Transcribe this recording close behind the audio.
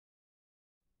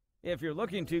If you're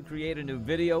looking to create a new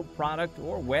video, product,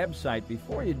 or website,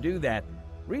 before you do that,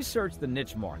 research the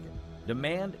niche market.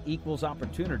 Demand equals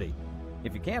opportunity.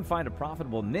 If you can't find a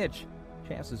profitable niche,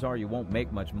 chances are you won't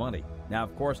make much money. Now,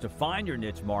 of course, to find your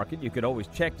niche market, you could always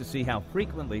check to see how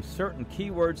frequently certain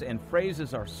keywords and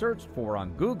phrases are searched for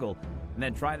on Google, and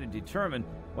then try to determine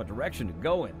what direction to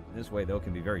go in. This way, though,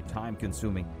 can be very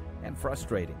time-consuming and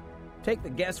frustrating. Take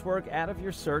the guesswork out of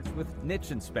your search with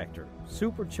Niche Inspector.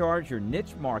 Supercharge your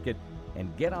niche market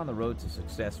and get on the road to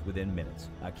success within minutes.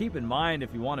 Now, keep in mind,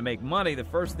 if you want to make money, the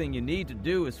first thing you need to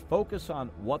do is focus on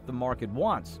what the market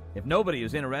wants. If nobody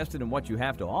is interested in what you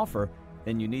have to offer,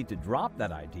 then you need to drop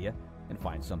that idea and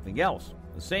find something else.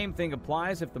 The same thing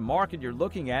applies if the market you're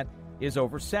looking at is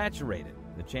oversaturated.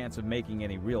 The chance of making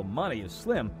any real money is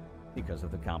slim because of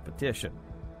the competition.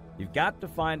 You've got to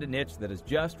find a niche that is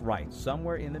just right,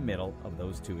 somewhere in the middle of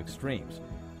those two extremes.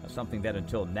 Now, something that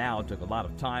until now took a lot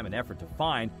of time and effort to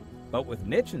find, but with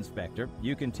Niche Inspector,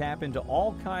 you can tap into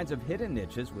all kinds of hidden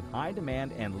niches with high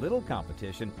demand and little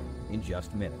competition in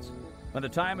just minutes. When the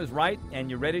time is right and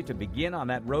you're ready to begin on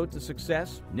that road to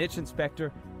success, Niche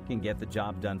Inspector can get the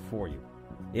job done for you.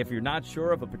 If you're not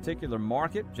sure of a particular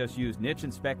market, just use Niche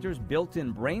Inspector's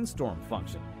built-in brainstorm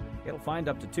function. It'll find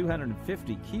up to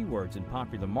 250 keywords in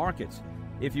popular markets.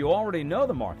 If you already know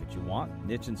the market you want,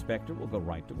 Niche Inspector will go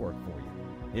right to work for you.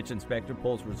 Niche Inspector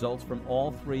pulls results from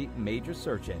all three major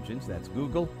search engines, that's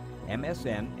Google,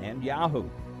 MSN, and Yahoo.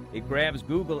 It grabs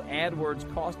Google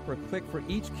AdWords cost per click for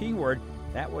each keyword.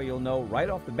 That way you'll know right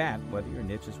off the bat whether your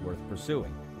niche is worth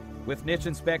pursuing. With Niche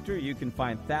Inspector, you can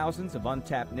find thousands of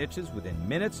untapped niches within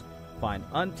minutes, find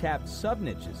untapped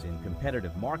sub-niches in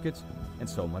competitive markets, and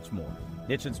so much more.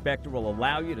 Niche Inspector will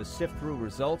allow you to sift through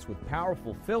results with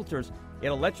powerful filters.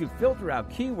 It'll let you filter out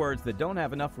keywords that don't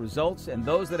have enough results and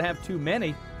those that have too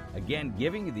many, again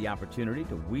giving you the opportunity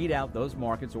to weed out those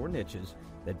markets or niches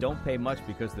that don't pay much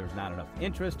because there's not enough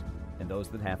interest and those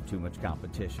that have too much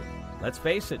competition. Let's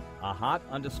face it, a hot,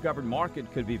 undiscovered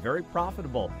market could be very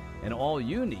profitable, and all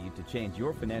you need to change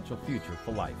your financial future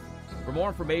for life. For more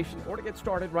information or to get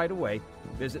started right away,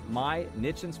 visit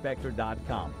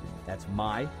mynicheinspector.com. That's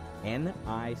my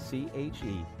Niche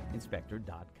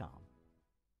inspector.com.